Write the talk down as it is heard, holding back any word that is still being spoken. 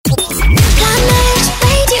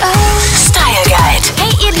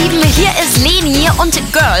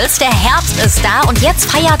und Girls, der Herbst ist da und jetzt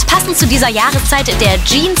feiert passend zu dieser Jahreszeit der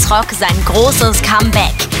Jeansrock sein großes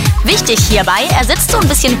Comeback. Wichtig hierbei, er sitzt so ein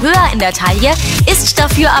bisschen höher in der Taille, ist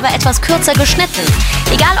dafür aber etwas kürzer geschnitten.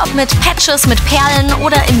 Egal ob mit Patches, mit Perlen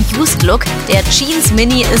oder im Used-Look, der Jeans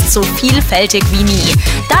Mini ist so vielfältig wie nie.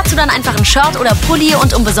 Dazu dann einfach ein Shirt oder Pulli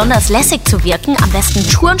und um besonders lässig zu wirken, am besten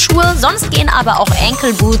Turnschuhe, sonst gehen aber auch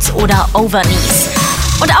Ankle Boots oder Overknees.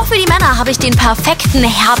 Und auch für die Männer habe ich den perfekten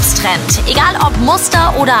Herbsttrend. Egal ob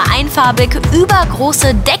Muster oder einfarbig,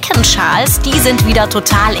 übergroße Deckenschals, die sind wieder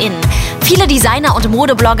total in. Viele Designer und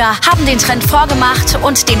Modeblogger haben den Trend vorgemacht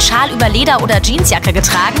und den Schal über Leder oder Jeansjacke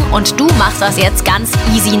getragen und du machst das jetzt ganz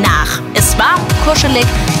easy nach. Ist warm, kuschelig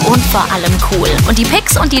und vor allem cool. Und die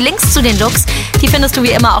Pics und die Links zu den Looks, die findest du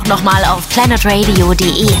wie immer auch nochmal auf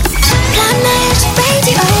planetradio.de. Planet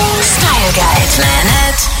Radio. Style Guide.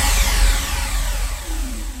 Planet